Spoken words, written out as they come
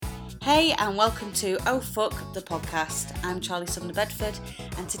Hey and welcome to Oh Fuck, the podcast. I'm Charlie Sumner Bedford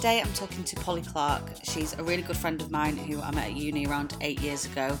and today I'm talking to Polly Clark. She's a really good friend of mine who I met at uni around 8 years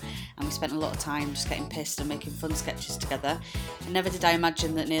ago and we spent a lot of time just getting pissed and making fun sketches together. And never did I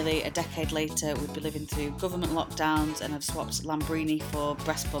imagine that nearly a decade later we'd be living through government lockdowns and have swapped Lambrini for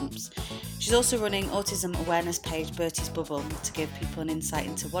breast bumps. She's also running autism awareness page Bertie's Bubble to give people an insight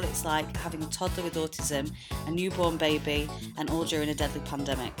into what it's like having a toddler with autism, a newborn baby and all during a deadly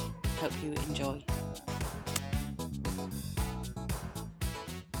pandemic. Hope you enjoy.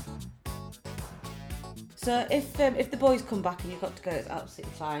 So if the boys come back and you've got to go, it's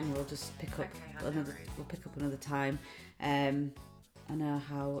absolutely fine. We'll just pick up another time. I know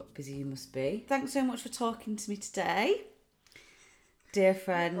how busy you must be. Thanks so much for talking to me today, dear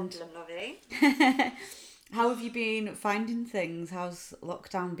friend. No problem, lovely. How have you been finding things? How's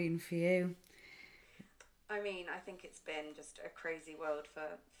lockdown been for you? I mean, I think it's been just a crazy world for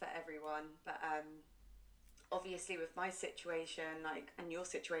everyone, but obviously with my situation, and your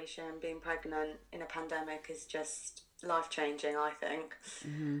situation, being pregnant in a pandemic is just life-changing, I think.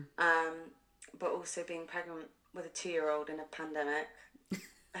 Mm-hmm. But also being pregnant with a 2-year-old in a pandemic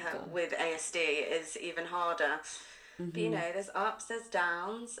with ASD is even harder. Mm-hmm. But, you know, there's ups, there's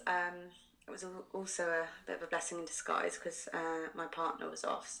downs. It was also a bit of a blessing in disguise because my partner was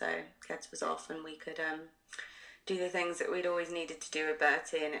off, so Keds was off, and we could do the things that we'd always needed to do with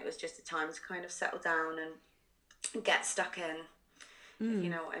Bertie, and it was just a time to kind of settle down and get stuck in, if you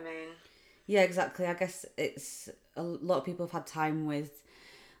know what I mean. Yeah, exactly. I guess it's a lot of people have had time with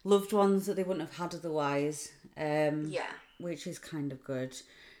loved ones that they wouldn't have had otherwise, which is kind of good.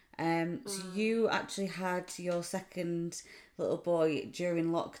 So you actually had your second little boy during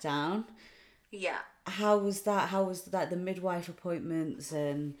lockdown. Yeah. How was that? How was that? The midwife appointments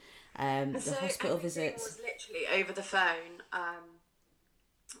and the hospital visits? Was literally over the phone.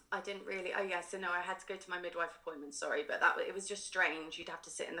 I didn't really. Oh yeah. So no, I had to go to my midwife appointment. Sorry, but it was just strange. You'd have to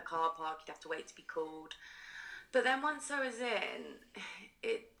sit in the car park. You'd have to wait to be called. But then once I was in,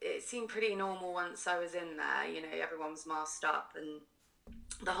 it seemed pretty normal. Once I was in there, you know, everyone was masked up and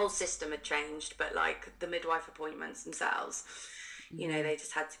the whole system had changed. But like the midwife appointments themselves, you know, they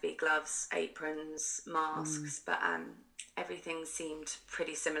just had to be gloves, aprons, masks, but everything seemed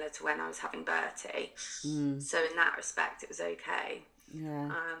pretty similar to when I was having Bertie. So in that respect, it was okay. Yeah.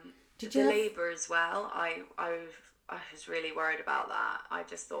 Did you labour as well? I was really worried about that. I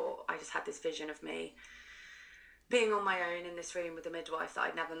just thought, I just had this vision of me being on my own in this room with a midwife that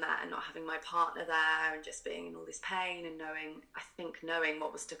I'd never met and not having my partner there and just being in all this pain and knowing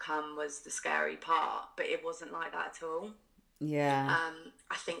what was to come was the scary part, but it wasn't like that at all. Yeah.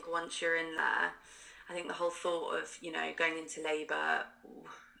 I think once you're in there, I think the whole thought of, you know, going into labour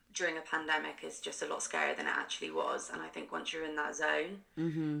during a pandemic is just a lot scarier than it actually was. And I think once you're in that zone,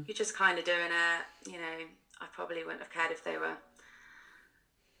 you're just kind of doing it. You know, I probably wouldn't have cared if they were,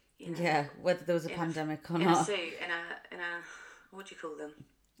 you know, whether there was a pandemic or not. In a suit, in a what do you call them?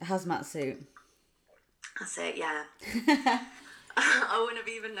 A hazmat suit. That's it, yeah. I wouldn't have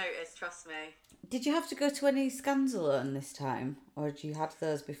even noticed, trust me. Did you have to go to any scans alone this time? Or had you had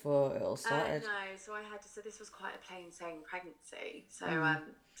those before it all started? No, so this was quite a plain sane pregnancy. So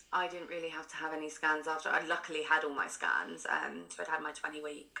I didn't really have to have any scans after. I luckily had all my scans. So I'd had my 20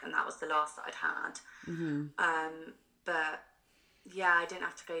 week and that was the last that I'd had. But yeah, I didn't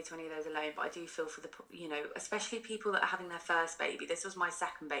have to go to any of those alone, but I do feel for the, you know, especially people that are having their first baby. This was my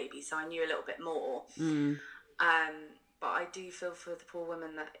second baby, so I knew a little bit more. But I do feel for the poor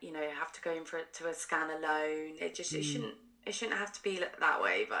women that, you know, have to go in to a scan alone. It just it shouldn't have to be that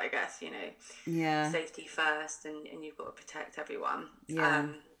way. But I guess, you know, safety first, and you've got to protect everyone. Yeah.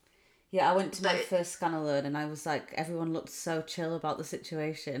 I went to my first scan alone, and I was like, everyone looked so chill about the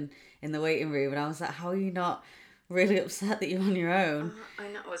situation in the waiting room, and I was like, how are you not really upset that you're on your own? I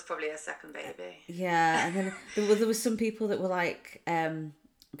know, it was probably a second baby. Yeah, and then there was some people that were like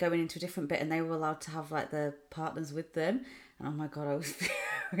going into a different bit and they were allowed to have like their partners with them, and oh my god, I was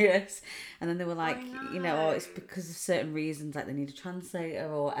furious. And then they were like, you know, it's because of certain reasons, like they need a translator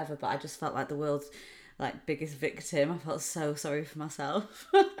or whatever, but I just felt like the world's like biggest victim. I felt so sorry for myself.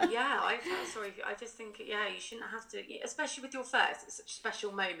 Yeah, I felt sorry for you. I just think, you shouldn't have to, especially with your first, it's such a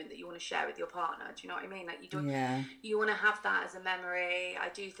special moment that you want to share with your partner. Do you know what I mean? Like you want to have that as a memory. I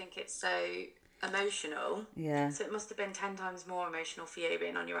do think it's so emotional. Yeah. So it must have been 10 times more emotional for you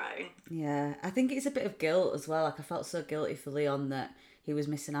being on your own. Yeah. I think it's a bit of guilt as well. Like I felt so guilty for Leon that he was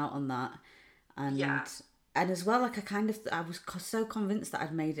missing out on that. And as well, like I was so convinced that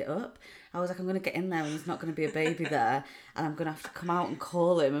I'd made it up. I was like, I'm going to get in there and there's not going to be a baby there. And I'm going to have to come out and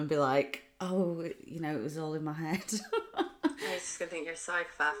call him and be like, oh, you know, it was all in my head. It's just going to think you're a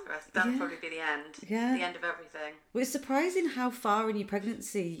psychopath for us. That'll probably be the end. Yeah. The end of everything. Well, it's surprising how far in your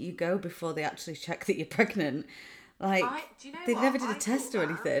pregnancy you go before they actually check that you're pregnant. Like, do you know they what? never did a I test thought or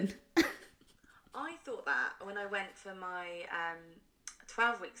that. anything. I thought that when I went for my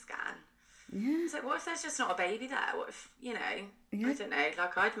 12-week scan. Yeah. So what if there's just not a baby there? What if, Yeah. I don't know,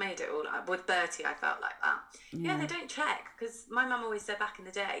 like I'd made it all up. With Bertie, I felt like that. Yeah, they don't check, because my mum always said back in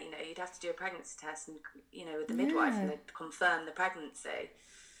the day, you'd have to do a pregnancy test and, with the midwife, and they'd confirm the pregnancy.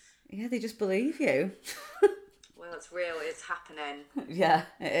 Yeah, they just believe you. Well, it's real, it's happening. Yeah,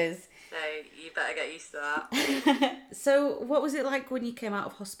 it is. So you better get used to that. So what was it like when you came out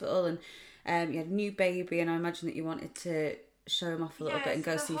of hospital and you had a new baby, and I imagine that you wanted to show him off a little bit and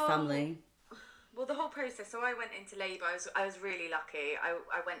go see family? Well, the whole process. So I went into labour. I was really lucky. I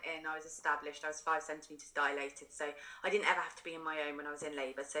went in. I was established. I was 5 centimetres dilated. So I didn't ever have to be on my own when I was in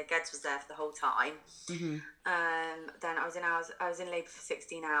labour. So Geds was there for the whole time. Mm-hmm. Then I was in labour for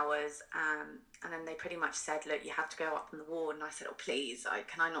 16 hours. And then they pretty much said, look, you have to go up on the ward. And I said, oh please,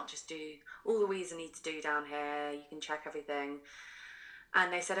 can I not just do all the wheeze I need to do down here? You can check everything.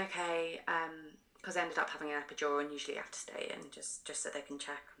 And they said, okay. Because I ended up having an epidural, and usually you have to stay in just so they can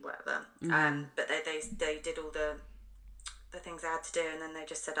check whatever. Mm-hmm. But they did all the things I had to do, and then they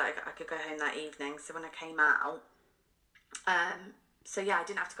just said I could go home that evening. So when I came out, I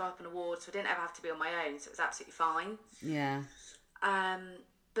didn't have to go up on a ward, so I didn't ever have to be on my own. So it was absolutely fine. Yeah.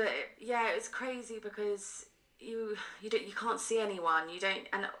 But it was crazy because you can't see anyone,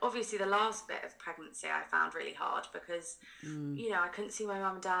 and obviously the last bit of pregnancy I found really hard because I couldn't see my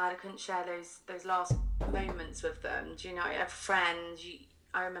mum and dad. I couldn't share those last moments with them. I have friends.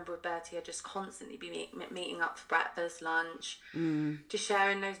 I remember with Bertie, I'd just constantly be meeting up for breakfast, lunch, just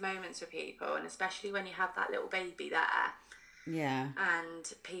sharing those moments with people, and especially when you have that little baby there. Yeah.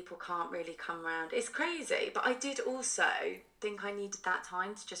 And people can't really come around. It's crazy, but I did also think I needed that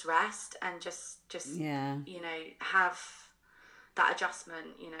time to just rest and just have that adjustment,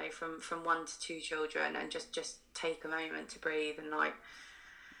 from 1 to 2 children, and just take a moment to breathe and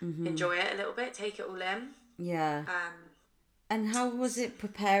enjoy it a little bit, take it all in. Yeah. And how was it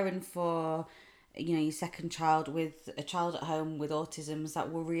preparing for, your second child with a child at home with autism? Was that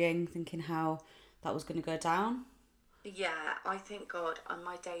worrying, thinking how that was going to go down? Yeah, I thank God on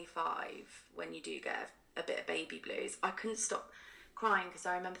my day 5, when you do get a bit of baby blues, I couldn't stop crying, because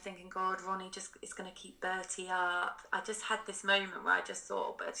I remember thinking, God, Ronnie just is going to keep Bertie up. I just had this moment where I just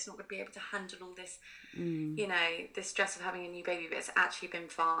thought, but it's not going to be able to handle all this, this stress of having a new baby. But it's actually been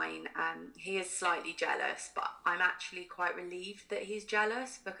fine. He is slightly jealous, but I'm actually quite relieved that he's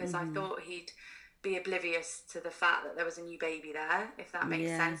jealous, because I thought he'd be oblivious to the fact that there was a new baby there, if that makes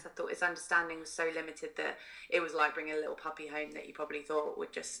sense. I thought his understanding was so limited that it was like bringing a little puppy home that he probably thought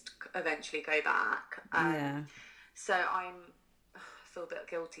would just eventually go back. So I feel a bit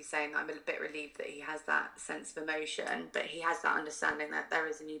guilty saying that I'm a bit relieved that he has that sense of emotion, but he has that understanding that there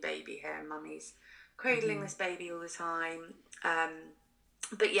is a new baby here and mummy's cradling this baby all the time.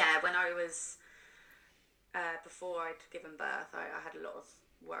 But yeah, when I was before I'd given birth, I had a lot of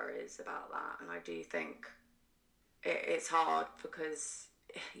worries about that, and I do think it's hard because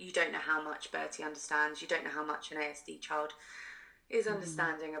you don't know how much Bertie understands. You don't know how much an ASD child is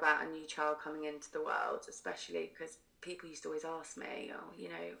understanding about a new child coming into the world, especially because people used to always ask me,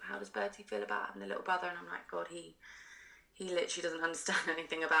 how does Bertie feel about having a little brother? And I'm like, God, he literally doesn't understand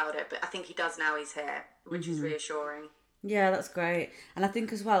anything about it, but I think he does now he's here, which is reassuring. Yeah, that's great. And I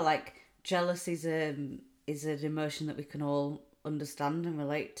think as well, like, jealousy is an emotion that we can all understand and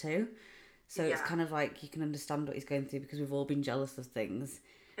relate to. So it's kind of like you can understand what he's going through, because we've all been jealous of things.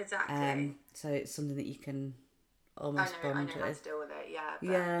 Exactly. So it's something that you can almost bond with. I know how to deal with it,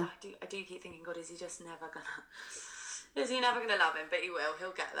 but I do keep thinking, God, is he never gonna love him? But he will.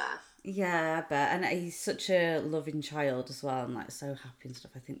 He'll get there. Yeah, I bet. And he's such a loving child as well, and like so happy and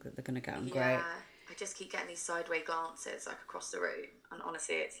stuff. I think that they're gonna get on great. I just keep getting these sideways glances like across the room, and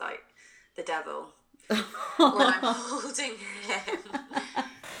honestly, it's like the devil when I'm holding him.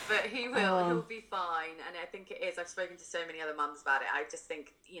 But he will. He'll be fine, and I think it is. I've spoken to so many other mums about it. I just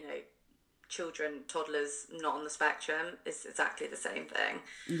think children, toddlers not on the spectrum is exactly the same thing.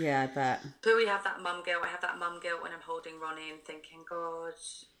 Yeah, I bet. But we have that mum guilt. I have that mum guilt when I'm holding Ronnie and thinking, God,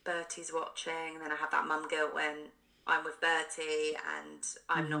 Bertie's watching. And then I have that mum guilt when I'm with Bertie and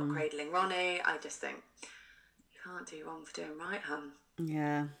I'm not cradling Ronnie. I just think, you can't do wrong for doing right, hun.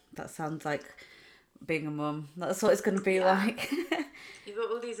 Yeah, that sounds like being a mum. That's what it's going to be like. You've got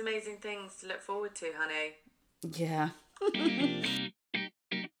all these amazing things to look forward to, honey. Yeah.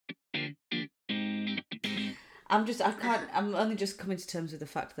 I'm only just coming to terms with the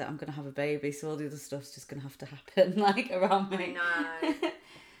fact that I'm going to have a baby, so all the other stuff's just going to have to happen, like, around me. I know.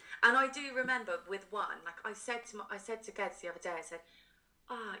 And I do remember with one, like I said to Geds the other day, I said,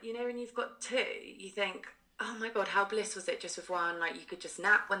 you know, when you've got two, you think, oh my God, how bliss was it just with one? Like, you could just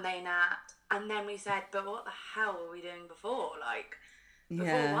nap when they napped. And then we said, but what the hell were we doing before? Like,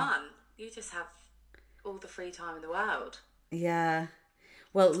 before one, you just have all the free time in the world. Yeah.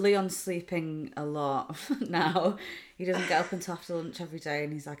 Well, Leon's sleeping a lot now. He doesn't get up until after lunch every day,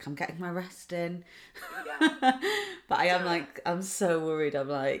 and he's like, I'm getting my rest in. Yeah. But I am like, I'm so worried. I'm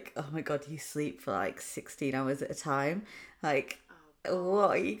like, oh my God, you sleep for like 16 hours at a time. Like,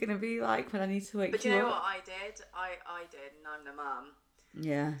 what are you going to be like when I need to wake you up? But you know what I did? I did, and I'm the mum.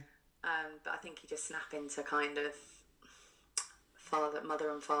 Yeah. But I think you just snap into kind of mother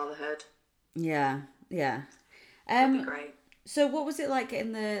and fatherhood. Yeah, yeah. That'd be great. So what was it like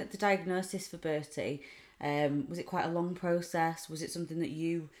getting the diagnosis for Bertie? Was it quite a long process? Was it something that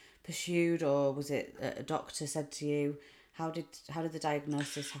you pursued, or was it a doctor said to you? How did the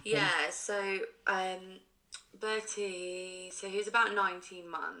diagnosis happen? Yeah, so Bertie, so he was about 19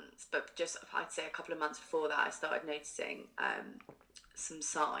 months, but just I'd say a couple of months before that I started noticing some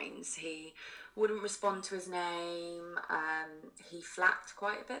signs. He wouldn't respond to his name. He flapped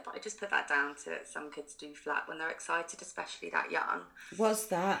quite a bit, but I just put that down to some kids do flap when they're excited, especially that young. What's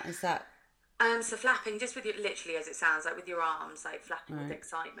that? Is that? So flapping, just with your, literally as it sounds, like with your arms, like flapping with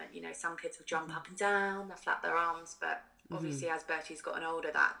excitement. You know, some kids will jump up and down, they'll flap their arms, but obviously as Bertie's gotten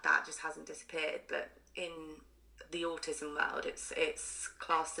older, that just hasn't disappeared. But in the autism world, it's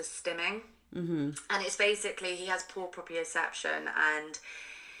classed as stimming. And it's basically, he has poor proprioception, and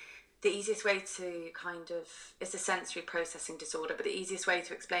the easiest way to it's a sensory processing disorder, but the easiest way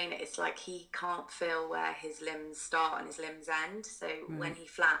to explain it is like he can't feel where his limbs start and his limbs end. So when he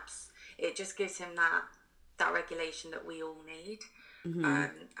flaps, it just gives him that regulation that we all need.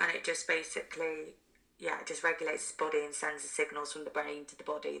 And it just basically, it just regulates his body and sends the signals from the brain to the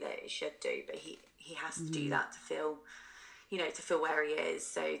body that it should do. But he has to do that to feel, to feel where he is.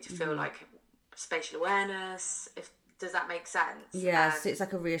 So to feel like spatial awareness, does that make sense? Yeah, so it's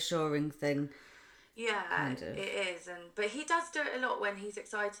like a reassuring thing. Yeah, kind of. It is. But he does do it a lot when he's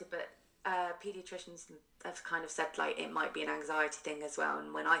excited, but paediatricians have kind of said like it might be an anxiety thing as well.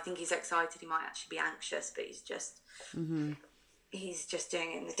 And when I think he's excited, he might actually be anxious, but he's just he's just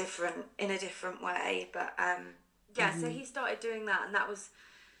doing it in a different way. But so he started doing that, and that was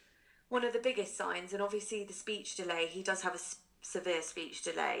one of the biggest signs. And obviously the speech delay, he does have a severe speech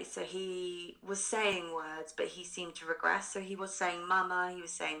delay, so he was saying words, but he seemed to regress. So he was saying mama, he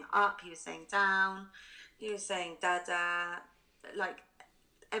was saying up, he was saying down, he was saying dada, like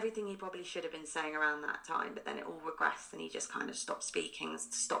everything he probably should have been saying around that time, but then it all regressed and he just kind of stopped speaking,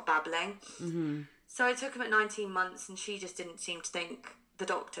 stopped babbling. So I took him at 19 months, and she just didn't seem to think, the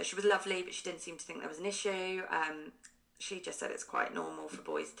doctor, she was lovely, but she didn't seem to think there was an issue. She just said it's quite normal for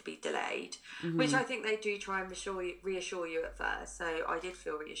boys to be delayed, which I think they do try and reassure you at first. So I did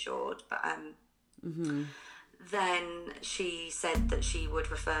feel reassured, but then she said that she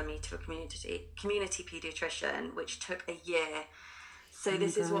would refer me to a community paediatrician, which took a year. So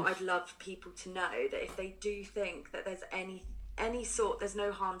this is what I'd love people to know, that if they do think that there's any sort, there's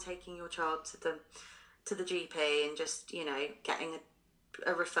no harm taking your child to the GP and just, getting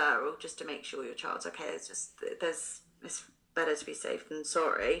a referral just to make sure your child's okay. It's better to be safe than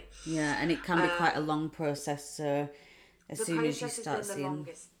sorry. Yeah, and it can be quite a long process. So as soon as you start seeing, the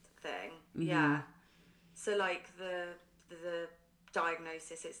longest thing. Yeah. So like the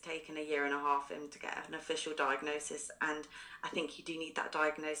diagnosis, it's taken a year and a half for him to get an official diagnosis, and I think you do need that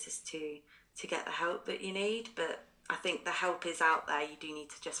diagnosis to get the help that you need. But I think the help is out there. You do need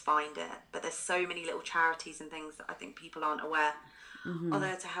to just find it. But there's so many little charities and things that I think people aren't aware are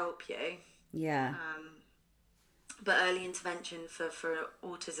there to help you. Yeah. But early intervention for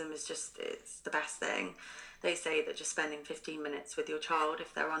autism is it's the best thing. They say that just spending 15 minutes with your child,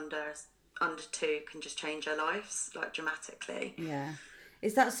 if they're under 2, can just change their lives, like, dramatically. Yeah.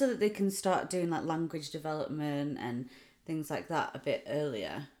 Is that so that they can start doing like language development and things like that a bit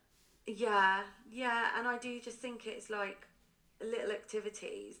earlier? Yeah, and I do just think it's like little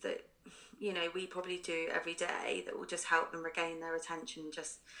activities that, we probably do every day that will just help them regain their attention.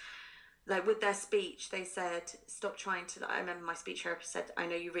 Just like with their speech, they said, stop trying to, I remember my speech therapist said, I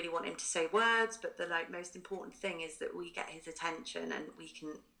know you really want him to say words, but the most important thing is that we get his attention, and we can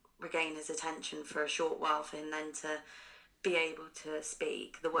regain his attention for a short while for him then to be able to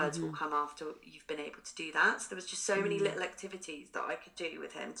speak. The words will come after you've been able to do that. So there was just so many little activities that I could do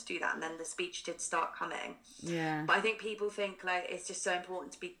with him to do that, and then the speech did start coming. Yeah. But I think people think like it's just so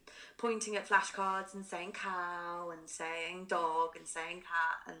important to be pointing at flashcards and saying cow and saying dog and saying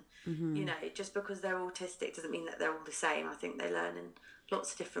cat, and you know, just because they're autistic doesn't mean that they're all the same. I think they learn in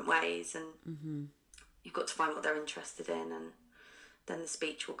lots of different ways, and you've got to find what they're interested in, and then the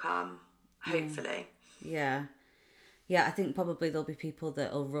speech will come, hopefully. Yeah. Yeah, I think probably there'll be people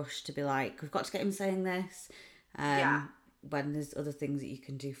that'll rush to be like, we've got to get him saying this. When there's other things that you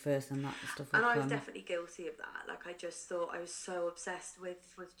can do first, and that stuff will And I was come. definitely guilty of that. Like, I just thought I was so obsessed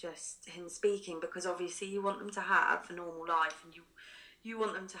with just him speaking, because obviously you want them to have a normal life, and you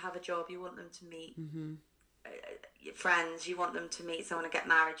want them to have a job, you want them to meet your friends, you want them to meet someone and get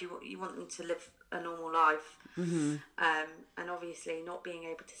married, you want them to live a normal life. And obviously not being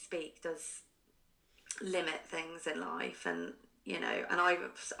able to speak does limit things in life, and you know, and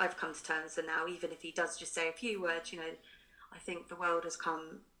I've come to terms with now, even if he does just say a few words, you know, I think the world has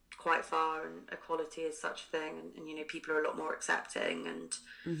come quite far, and equality is such a thing, and you know, people are a lot more accepting, and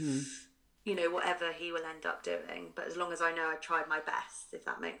you know, whatever he will end up doing, but as long as I know I tried my best, if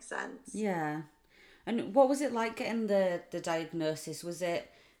that makes sense. Yeah. And what was it like getting the diagnosis? Was it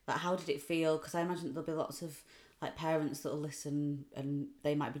like, how did it feel? Because I imagine there'll be lots of like parents that'll listen, and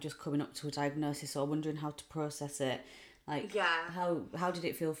they might be just coming up to a diagnosis or wondering how to process it. Like, how did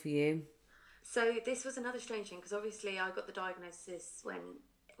it feel for you? So this was another strange thing, because obviously I got the diagnosis when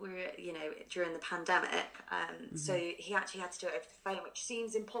we were, you know, during the pandemic. So he actually had to do it over the phone, which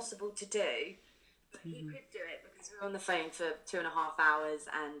seems impossible to do, but he could do it because we were on the phone for 2.5 hours,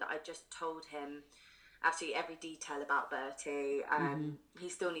 and I just told him absolutely every detail about Bertie. He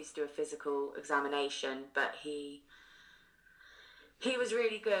still needs to do a physical examination, but he was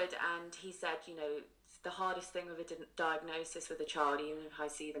really good, and he said, you know, the hardest thing with a diagnosis with a child, even if I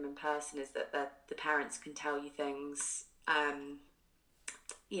see them in person, is that the parents can tell you things.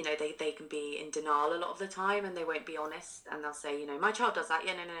 You know, they can be in denial a lot of the time, and they won't be honest, and they'll say, you know, my child does that.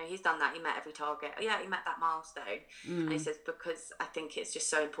 Yeah, no, he's done that. He met every target. Oh, yeah, he met that milestone. And he says, because I think it's just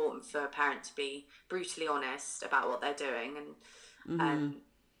so important for a parent to be brutally honest about what they're doing, and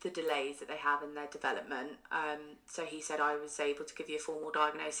the delays that they have in their development. So he said I was able to give you a formal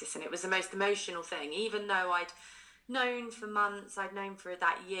diagnosis, and it was the most emotional thing, even though I'd known for months, I'd known for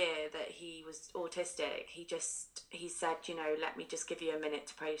that year that he was autistic. He said, you know, let me just give you a minute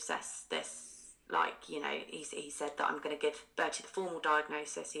to process this. Like, you know, he said that I'm going to give Bertie the formal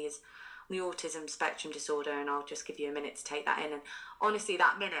diagnosis. He is on the autism spectrum disorder, and I'll just give you a minute to take that in. And honestly,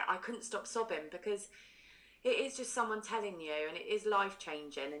 that minute, I couldn't stop sobbing, because it is just someone telling you, and it is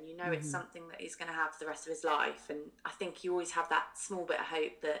life-changing, and you know it's something that he's going to have for the rest of his life. And I think you always have that small bit of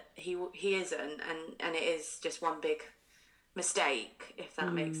hope that he isn't, and it is just one big mistake, if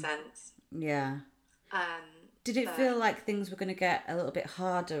that makes sense. Yeah. Did it feel like things were going to get a little bit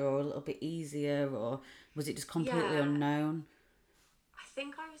harder or a little bit easier, or was it just completely unknown? I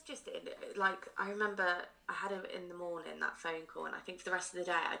think I was just, like, I remember I had him in the morning, that phone call, and I think for the rest of the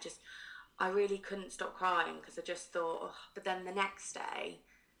day I really couldn't stop crying, because I just thought, oh. But then the next day,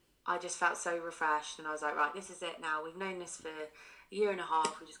 I just felt so refreshed, and I was like, right, this is it now. We've known this for a year and a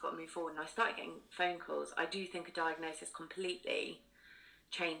half. We just got to move forward. And I started getting phone calls. I do think a diagnosis completely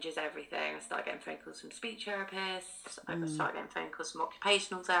changes everything. I started getting phone calls from speech therapists. I started getting phone calls from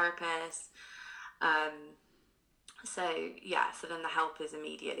occupational therapists. So then the help is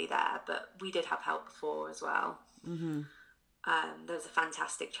immediately there. But we did have help before as well. There's a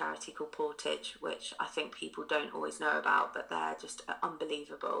fantastic charity called Portage, which I think people don't always know about, but they're just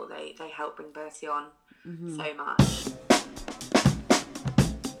unbelievable. They help bring Bertie on so much.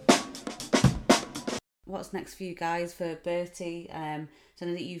 What's next for you guys for Bertie? So I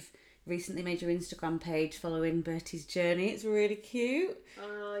know that you've recently made your Instagram page following Bertie's journey. It's really cute.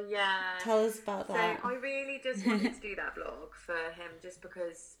 Oh, yeah. Tell us about that. So I really just wanted to do that vlog for him, just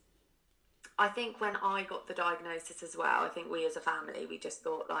because I think when I got the diagnosis as well, I think we as a family, we just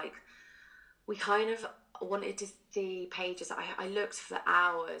thought, like, we kind of wanted to see pages. I looked for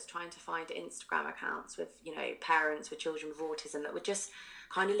hours trying to find Instagram accounts with, you know, parents with children with autism that were just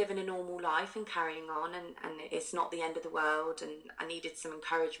kind of living a normal life and carrying on, and it's not the end of the world, and I needed some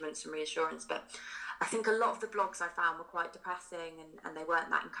encouragement, some reassurance. But I think a lot of the blogs I found were quite depressing, and they weren't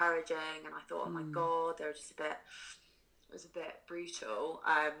that encouraging, and I thought, oh my God, they were just it was a bit brutal.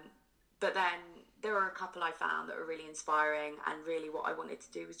 But then there were a couple I found that were really inspiring, and really what I wanted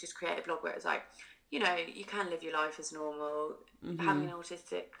to do was just create a blog where it was like, you know, you can live your life as normal. Having an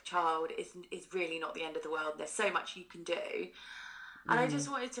autistic child is really not the end of the world. There's so much you can do. And I just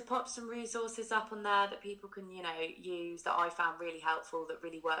wanted to pop some resources up on there that people can, use, that I found really helpful, that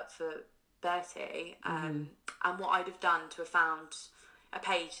really worked for Bertie. And what I'd have done to have found a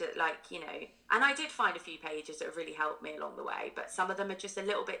page that, and I did find a few pages that have really helped me along the way, but some of them are just a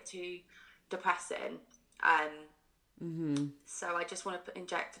little bit too depressing. So I just want to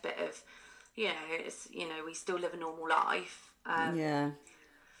inject a bit of, we still live a normal life.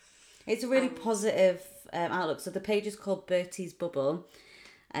 It's a really positive outlook. So the page is called Bertie's Bubble,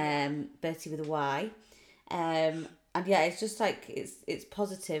 Bertie with a Y. And yeah, it's just like, it's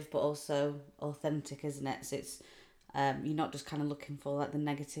positive, but also authentic, isn't it? So it's, you're not just kind of looking for like the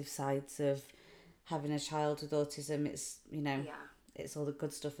negative sides of having a child with autism. It's, it's all the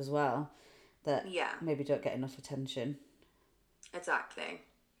good stuff as well that maybe don't get enough attention. Exactly.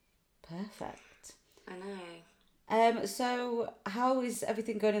 Perfect. I know. So how is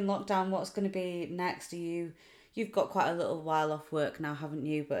everything going in lockdown? What's going to be next? You've got quite a little while off work now, haven't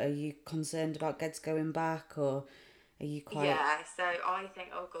you? But are you concerned about Ged's going back, or are you quite... Yeah, so I think,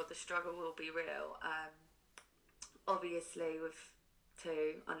 oh God, the struggle will be real. Obviously with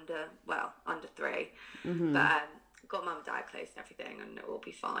under 3, but got mum and dad close and everything, and it will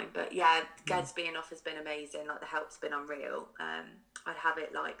be fine. But yeah, Ged's being off has been amazing. Like, the help's been unreal. I'd have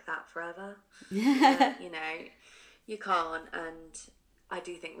it like that forever. But, you can't, and I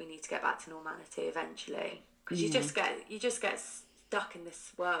do think we need to get back to normality eventually, because you just get stuck in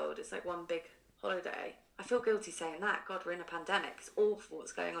this world. It's like one big holiday. I feel guilty saying that. God, we're in a pandemic. It's awful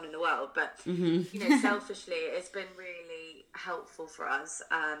what's going on in the world, but selfishly, it's been really helpful for us.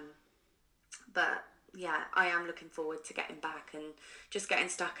 But yeah, I am looking forward to getting back and just getting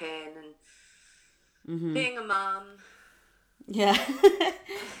stuck in and being a mum. Yeah.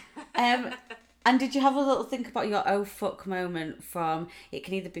 And did you have a little think about your oh fuck moment from, it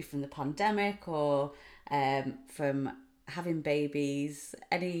can either be from the pandemic or from having babies,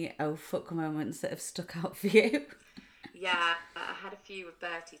 any oh fuck moments that have stuck out for you? Yeah, I had a few with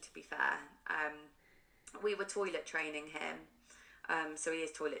Bertie, to be fair. We were toilet training him. So he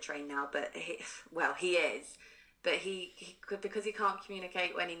is toilet trained now, but he is. But he because he can't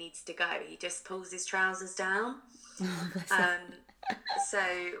communicate when he needs to go, he just pulls his trousers down. So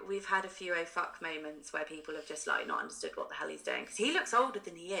we've had a few oh fuck moments where people have just like not understood what the hell he's doing, because he looks older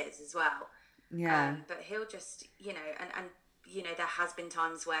than he is as well. Yeah. But he'll just, and there has been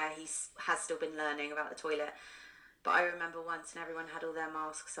times where he has still been learning about the toilet. But I remember once, and everyone had all their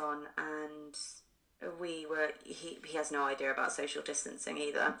masks on, and he has no idea about social distancing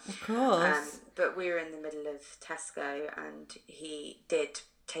either. Of course. But we were in the middle of Tesco, and he did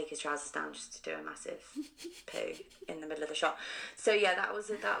take his trousers down just to do a massive poo in the middle of the shop. So yeah, that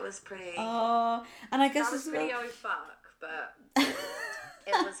was pretty. Oh, and I guess that was as pretty well. Oh fuck, but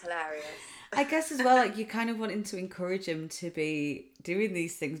it was hilarious. I guess as well, like, you're kind of wanting to encourage him to be doing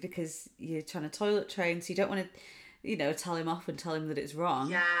these things because you're trying to toilet train, so you don't want to, tell him off and tell him that it's wrong.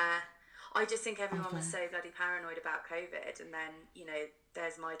 Yeah. I just think everyone was so bloody paranoid about COVID, and then,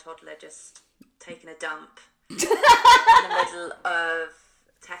 there's my toddler just taking a dump in the middle of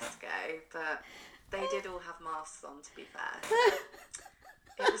Tesco, but they did all have masks on, to be fair.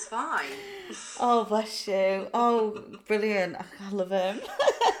 It was fine. Oh, bless you. Oh, brilliant. I love him.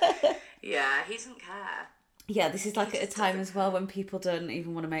 Yeah, he doesn't care. Yeah, this is like at a time as well when people don't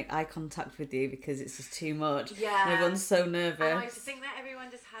even want to make eye contact with you because it's just too much. Yeah. And everyone's so nervous. And I just think that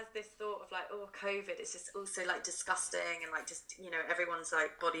everyone just has this thought of like, oh, COVID, it's just also like disgusting, and like just, everyone's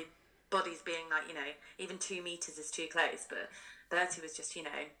like bodies being like, even 2 meters is too close. But Bertie was just,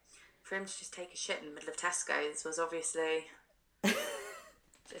 for him to just take a shit in the middle of Tesco's was obviously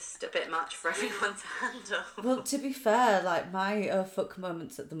just a bit much for everyone to handle. Well, to be fair, like, my fuck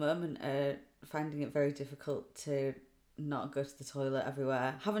moments at the moment are finding it very difficult to not go to the toilet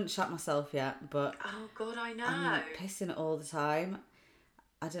everywhere. Haven't shat myself yet, but oh God, I know. I'm pissing all the time.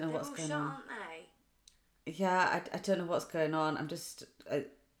 I don't know what's going on. Aren't they? Yeah, I don't know what's going on. I'm just,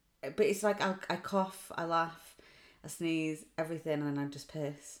 but it's like I cough, I laugh, I sneeze, everything, and I just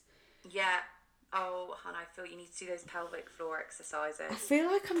piss. Yeah. Oh, hon, I feel you need to do those pelvic floor exercises. I feel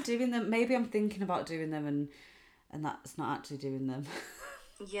like I'm doing them. Maybe I'm thinking about doing them, and that's not actually doing them.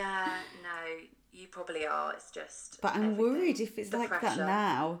 Yeah, no, you probably are. It's just. But I'm worried if it's like pressure. that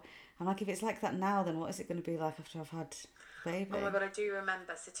now. I'm like, if it's like that now, then what is it going to be like after I've had a baby? Oh my God, I do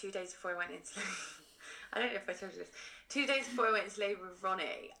remember. So 2 days before I went into labour, I don't know if I told you this. 2 days before I went into labour with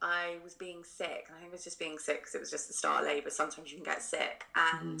Ronnie, I was being sick. I think it was just being sick because it was just the start of labour. Sometimes you can get sick.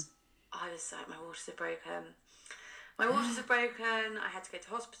 And I was like, my waters are broken. I had to go to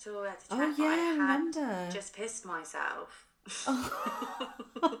hospital. I had to check. Oh, yeah, I remember. Just pissed myself. Oh.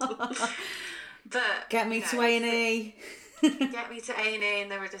 But get me to A&E. get me to A&E,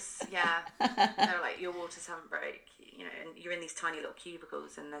 and they were just, they were like, your waters haven't broke, you know, and you're in these tiny little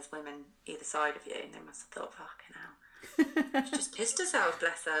cubicles and there's women either side of you, and they must have thought, fucking hell. She just pissed herself,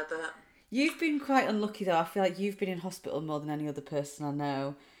 bless her, but... You've been quite unlucky though. I feel like you've been in hospital more than any other person I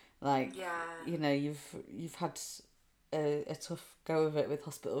know. Like, you know, you've had a tough go of it with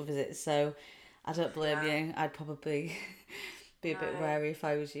hospital visits, so I don't blame you. I'd probably be a bit wary if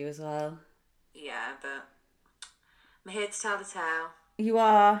I was you as well. Yeah, but I'm here to tell the tale. You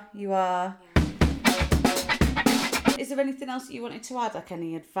are. Yeah. Is there anything else that you wanted to add? Like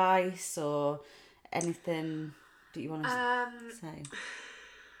any advice or anything that you want to say?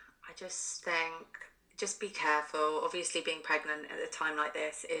 I just think, just be careful. Obviously, being pregnant at a time like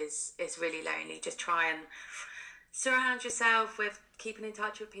this is really lonely. Just try and surround yourself with keeping in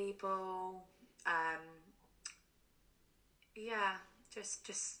touch with people.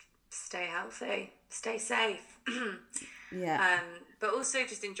 Just stay healthy, stay safe. But also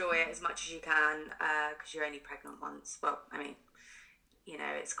just enjoy it as much as you can, because you're only pregnant once. Well, I mean, you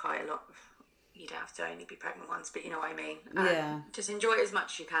know, it's quite a lot. You don't have to only be pregnant once, but you know what I mean. Just enjoy it as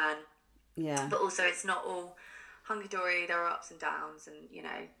much as you can. Yeah. But also, it's not all hunky-dory. There are ups and downs, and you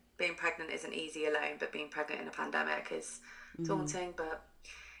know, being pregnant isn't easy alone. But being pregnant in a pandemic is daunting. But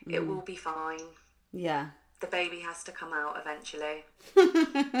it will be fine. Yeah. The baby has to come out eventually,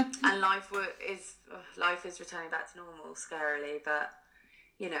 and life is returning back to normal, scarily. But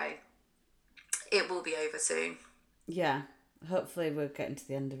you know, it will be over soon. Yeah. Hopefully, we're getting to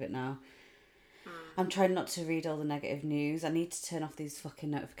the end of it now. I'm trying not to read all the negative news. I need to turn off these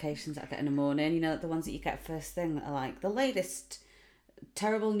fucking notifications that I get in the morning. You know, the ones that you get first thing that are like, the latest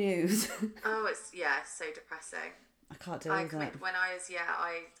terrible news. Oh, it's so depressing. I can't deal with it. When I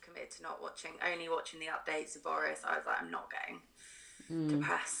committed to only watching the updates of Boris. I was like, I'm not getting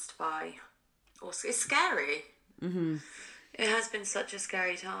depressed by... It's scary. Mm-hmm. It has been such a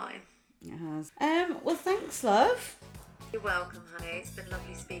scary time. It has. Well, thanks, love. You're welcome, honey. It's been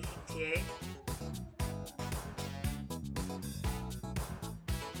lovely speaking to you.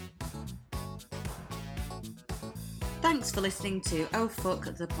 Thanks for listening to Oh Fuck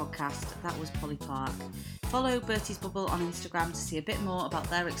the podcast. That was Polly Clark. Follow Bertie's Bubble on Instagram to see a bit more about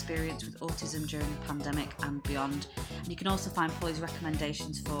their experience with autism during the pandemic and beyond. And you can also find Polly's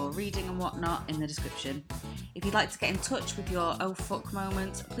recommendations for reading and whatnot in the description. If you'd like to get in touch with your Oh Fuck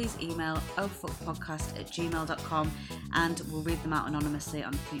moments, please email ohfuckpodcast@gmail.com and we'll read them out anonymously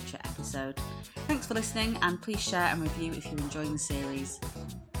on a future episode. Thanks for listening, and please share and review if you're enjoying the series.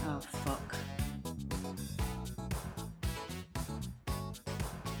 Oh fuck.